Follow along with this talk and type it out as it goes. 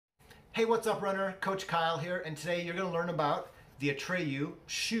Hey, what's up, runner? Coach Kyle here, and today you're going to learn about the ATREYU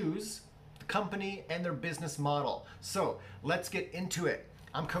shoes, the company, and their business model. So let's get into it.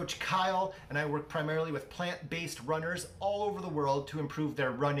 I'm Coach Kyle, and I work primarily with plant-based runners all over the world to improve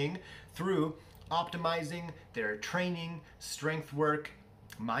their running through optimizing their training, strength work,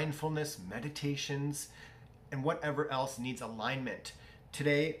 mindfulness, meditations, and whatever else needs alignment.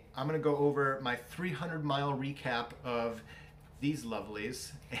 Today, I'm going to go over my 300-mile recap of these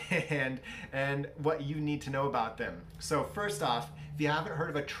lovelies and what you need to know about them. So first off, if you haven't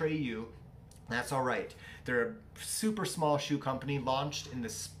heard of ATREYU, that's all right. They're a super small shoe company launched in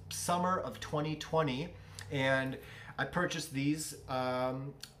the summer of 2020, and I purchased these. I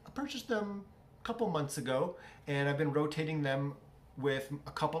purchased them a couple months ago, and I've been rotating them with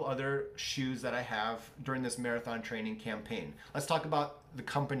a couple other shoes that I have during this marathon training campaign. Let's talk about the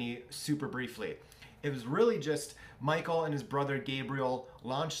company super briefly. It was really just Michael and his brother Gabriel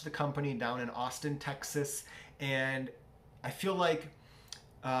launched the company down in Austin, Texas, and I feel like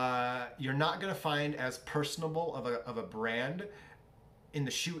you're not going to find as personable of a brand in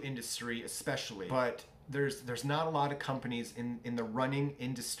the shoe industry especially, but there's not a lot of companies in the running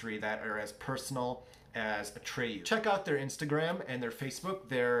industry that are as personal as ATREYU. Check out their Instagram and their Facebook.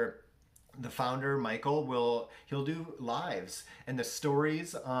 The founder, Michael, he'll do lives, and the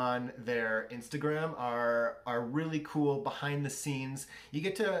stories on their Instagram are really cool behind the scenes. You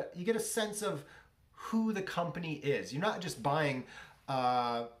get a sense of who the company is. You're not just buying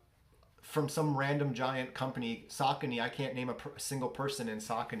from some random giant company, Saucony. I can't name a single person in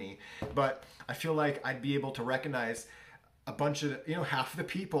Saucony, but I feel like I'd be able to recognize a bunch of, half the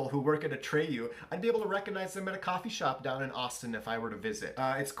people who work at ATREYU. I'd be able to recognize them at a coffee shop down in Austin if I were to visit.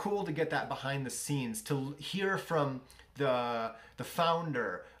 It's cool to get that behind the scenes, to hear from the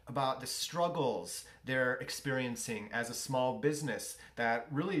founder about the struggles they're experiencing as a small business that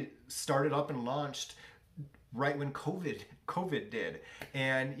really started up and launched right when COVID did.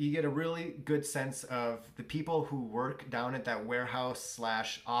 And you get a really good sense of the people who work down at that warehouse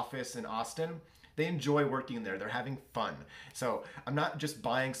 / office in Austin. They enjoy working there. They're having fun. So I'm not just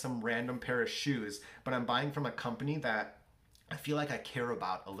buying some random pair of shoes, but I'm buying from a company that I feel like I care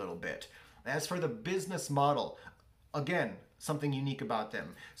about a little bit. As for the business model, again, something unique about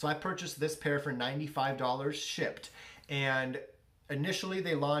them. So I purchased this pair for $95 shipped, and initially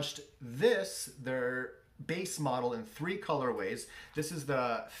they launched their base model in 3 colorways. This is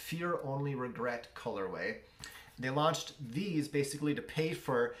the Fear Only Regret colorway. They launched these basically to pay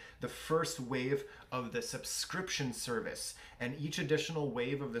for the first wave of the subscription service. And each additional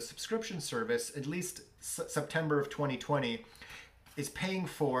wave of the subscription service, at least September of 2020, is paying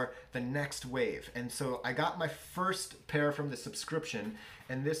for the next wave. And so I got my first pair from the subscription,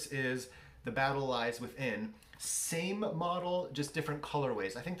 and this is The Battle Lies Within. Same model, just different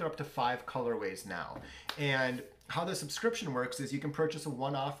colorways. I think they're up to 5 colorways now. And how the subscription works is you can purchase a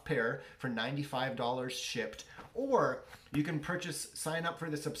one-off pair for $95 shipped, or you can sign up for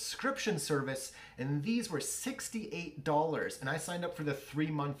the subscription service, and these were $68, and I signed up for the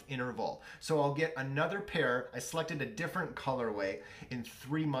 3-month interval. So I'll get another pair. I selected a different colorway in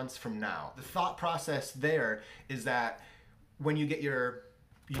 3 months from now. The thought process there is that when you get your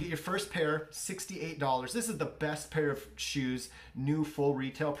first pair, $68. This is the best pair of shoes, new full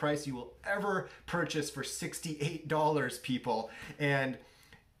retail price you will ever purchase for $68, people. And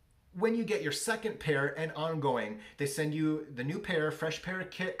when you get your second pair and ongoing, they send you the new pair, fresh pair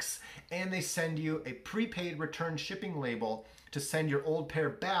of kicks, and they send you a prepaid return shipping label to send your old pair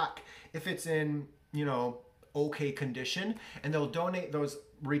back if it's in, okay condition, and they'll donate those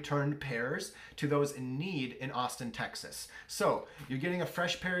returned pairs to those in need in Austin, Texas. So you're getting a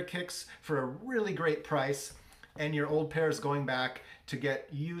fresh pair of kicks for a really great price, and your old pair is going back to get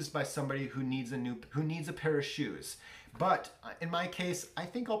used by somebody who needs a pair of shoes. But in my case, I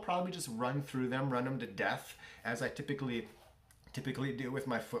think I'll probably just run them to death, as I typically do with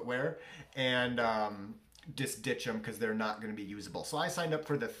my footwear, and just ditch them because they're not going to be usable. So I signed up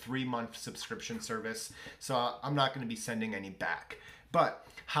for the 3-month subscription service, so I'm not going to be sending any back. But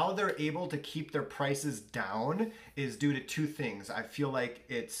how they're able to keep their prices down is due to 2 things. I feel like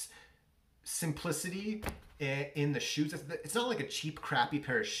it's simplicity in the shoes. It's not like a cheap, crappy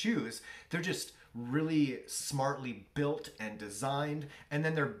pair of shoes. They're just really smartly built and designed, and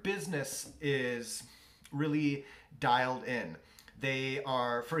then their business is really dialed in. They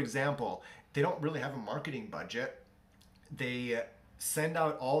are, for example, they don't really have a marketing budget. They send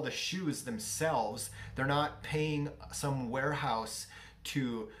out all the shoes themselves. They're not paying some warehouse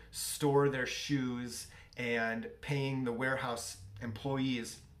to store their shoes and paying the warehouse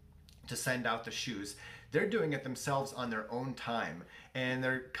employees to send out the shoes. They're doing it themselves on their own time. and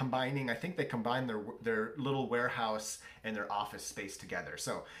they're combining, I think they combine their little warehouse and their office space together.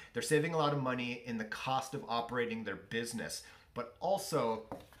 So they're saving a lot of money in the cost of operating their business, but also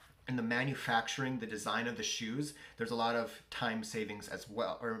in the manufacturing, the design of the shoes, there's a lot of time savings as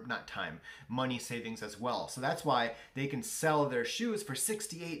well, or not time, money savings as well. So that's why they can sell their shoes for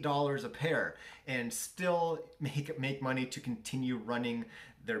 $68 a pair and still make money to continue running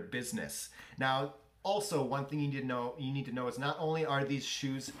their business. Now, also one thing you need to know is not only are these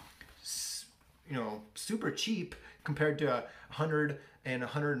shoes, super cheap compared to $100 and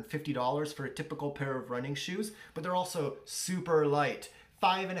 $150 for a typical pair of running shoes, but they're also super light.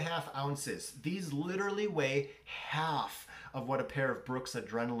 5.5 ounces. These literally weigh half of what a pair of Brooks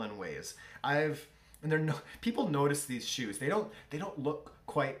Adrenaline weighs. People notice these shoes. They don't look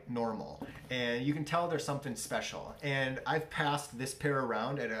quite normal, and you can tell there's something special. And I've passed this pair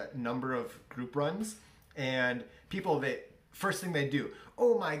around at a number of group runs, and people, first thing they do,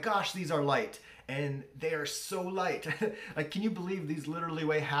 oh my gosh, these are light. And they are so light. Like, can you believe these literally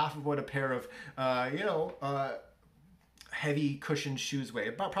weigh half of what a pair of, heavy cushioned shoes weigh?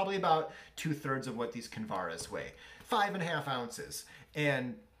 Probably about 2/3 of what these Kinvaras weigh. 5.5 ounces.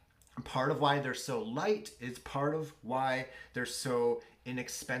 And part of why they're so light is part of why they're so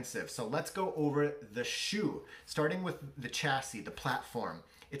inexpensive. So let's go over the shoe, starting with the chassis, the platform.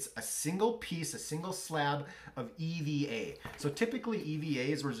 It's a single piece, a single slab of EVA. So typically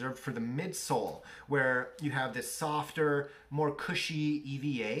EVA is reserved for the midsole, where you have this softer, more cushy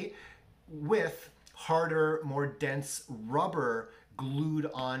EVA with harder, more dense rubber glued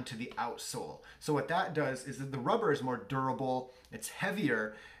onto the outsole. So what that does is that the rubber is more durable, it's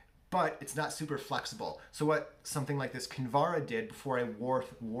heavier, but it's not super flexible. So what something like this Kinvara did before I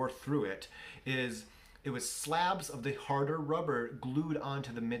wore through it is it was slabs of the harder rubber glued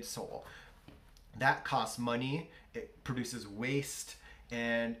onto the midsole. That costs money, it produces waste,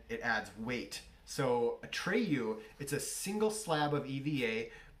 and it adds weight. So ATREYU, it's a single slab of EVA,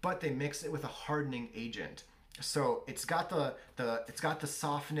 but they mix it with a hardening agent. So it's got the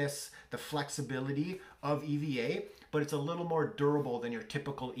softness, the flexibility of EVA, but it's a little more durable than your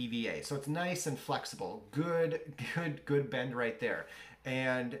typical EVA. So it's nice and flexible. Good bend right there.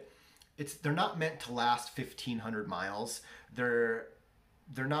 And they're not meant to last 1,500 miles. They're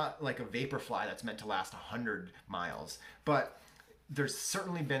not like a Vaporfly that's meant to last 100 miles. But there's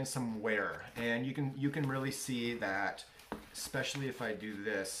certainly been some wear, and you can really see that, especially if I do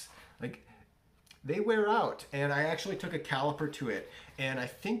this, like, they wear out. And I actually took a caliper to it, and I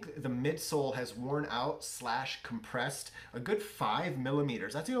think the midsole has worn out / compressed a good 5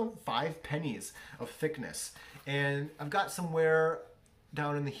 millimeters. That's 5 pennies of thickness. And I've got some wear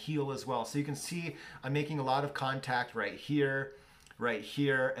down in the heel as well. So you can see I'm making a lot of contact right here,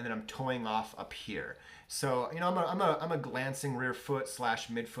 and then I'm toeing off up here. So I'm a glancing rear foot /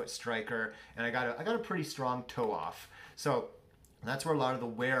 midfoot striker, and I got a pretty strong toe off. So that's where a lot of the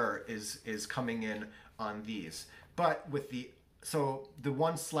wear is coming in on these. But with the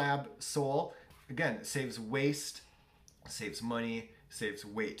one slab sole, again, saves waste, saves money, saves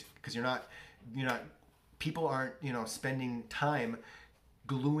weight, because people aren't spending time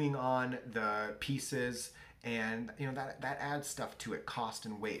gluing on the pieces, and that adds stuff to it, cost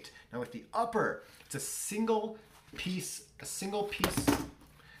and weight. Now with the upper, it's a single piece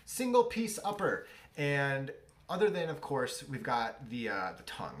upper, and other than, of course, we've got the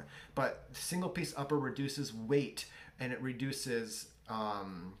tongue, but single piece upper reduces weight and it reduces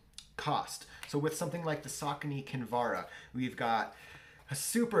cost. So with something like the Saucony Kinvara, we've got a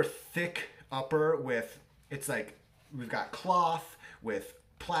super thick upper we've got cloth with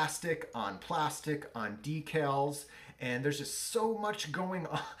plastic on decals, and there's just so much going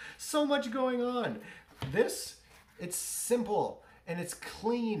on. This, it's simple and it's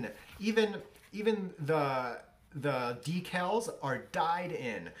clean. Even the decals are dyed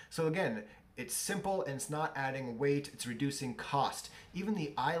in. So again, it's simple and it's not adding weight, it's reducing cost. Even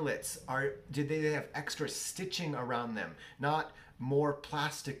the eyelets they have extra stitching around them, not more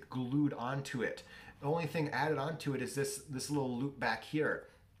plastic glued onto it. The only thing added onto it is this little loop back here.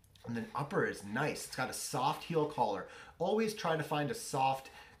 And then upper is nice. It's got a soft heel collar. Always try to find a soft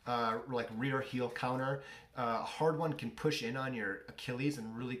rear heel counter. A hard one can push in on your Achilles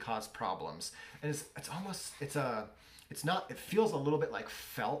and really cause problems. And it feels a little bit like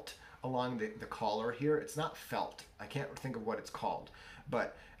felt along the collar here. It's not felt. I can't think of what it's called,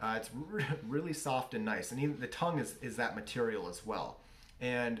 but it's really soft and nice. And even the tongue is that material as well.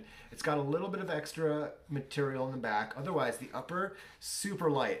 And it's got a little bit of extra material in the back. Otherwise, the upper,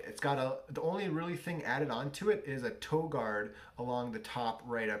 super light. It's got the only really thing added onto it is a toe guard along the top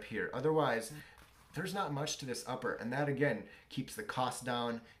right up here. Otherwise, there's not much to this upper, and that again keeps the cost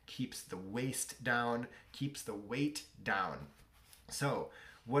down, keeps the waist down, keeps the weight down. So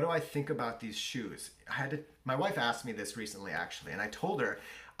what do I think about these shoes? My wife asked me this recently actually, and I told her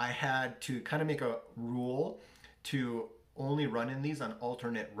I had to kind of make a rule to only run in these on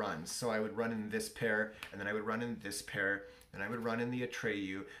alternate runs. So I would run in this pair, and then I would run in this pair, and I would run in the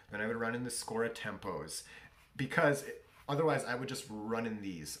ATREYU, then I would run in the Skora Tempos, because otherwise I would just run in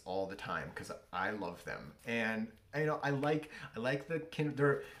these all the time because I love them. And you know, I like the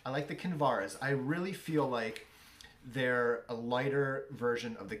Kinvaras. I really feel like they're a lighter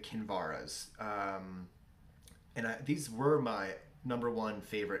version of the Kinvaras. These were my #1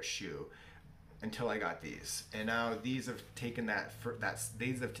 favorite shoe until I got these. And now these have taken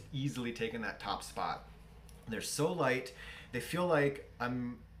these have easily taken that top spot. They're so light. They feel like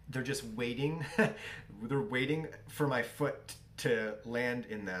they're just waiting. They're waiting for my foot to land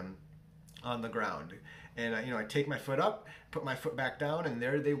in them on the ground. And I take my foot up, put my foot back down, and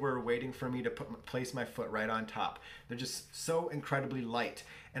there they were waiting for me to place my foot right on top. They're just so incredibly light.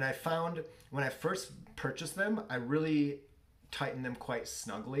 And I found when I first purchased them, I really tightened them quite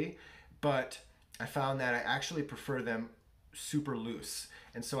snugly, but I found that I actually prefer them super loose.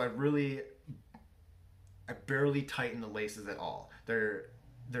 And so I barely tighten the laces at all.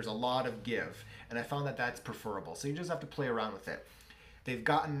 There's a lot of give, and I found that that's preferable. So you just have to play around with it. They've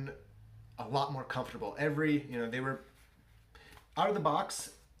gotten a lot more comfortable. They were out of the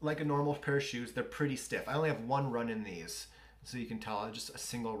box like a normal pair of shoes. They're pretty stiff. I only have one run in these, so you can tell just a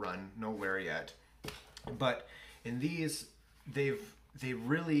single run, no wear yet. But in these, they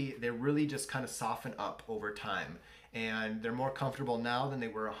really just kind of soften up over time, and they're more comfortable now than they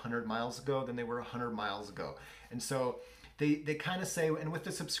were 100 miles ago than they were 100 miles ago. And so they kind of say, and with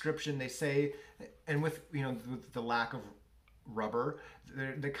the subscription they say, and with with the lack of rubber,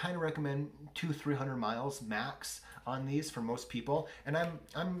 they kind of recommend 200-300 miles max on these for most people. And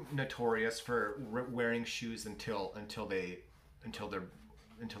I'm notorious for wearing shoes until they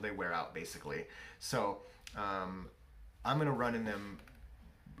wear out, basically. So I'm gonna run in them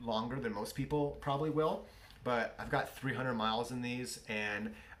longer than most people probably will, but I've got 300 miles in these,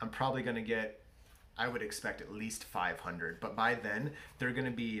 and I'm probably gonna get, I would expect at least 500, but by then they're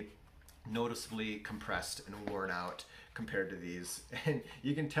gonna be noticeably compressed and worn out compared to these. And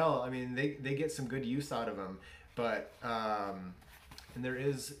you can tell, I mean, they get some good use out of them, but and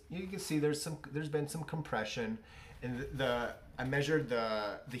you can see there's been some compression, and I measured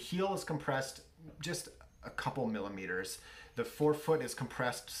the heel is compressed just a couple millimeters. The forefoot is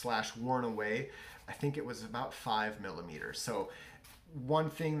compressed / worn away. I think it was about 5 millimeters. So one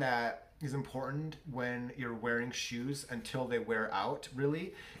thing that is important when you're wearing shoes until they wear out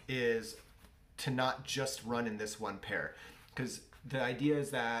really is to not just run in this one pair, because the idea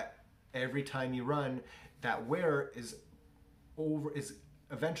is that every time you run, that wear is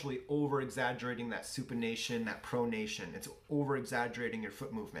eventually over exaggerating that supination, that pronation. It's over exaggerating your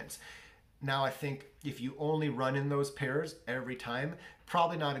foot movements. Now I think if you only run in those pairs every time,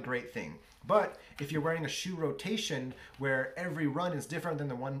 probably not a great thing. But if you're wearing a shoe rotation where every run is different than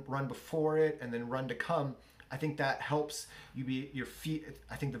the one run before it and then run to come, I think that helps your feet.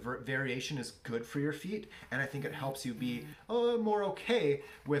 I think the variation is good for your feet, and I think it helps you be more okay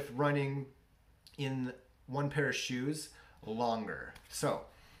with running in one pair of shoes longer. So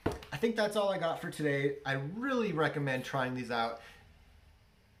I think that's all I got for today. I really recommend trying these out.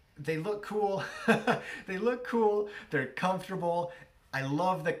 They look cool. They look cool. They're comfortable. I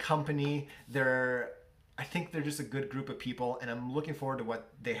love the company. I think they're just a good group of people, and I'm looking forward to what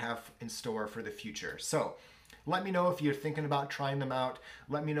they have in store for the future. So let me know if you're thinking about trying them out.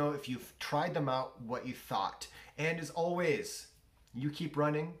 Let me know if you've tried them out, what you thought. And as always, you keep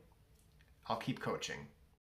running, I'll keep coaching.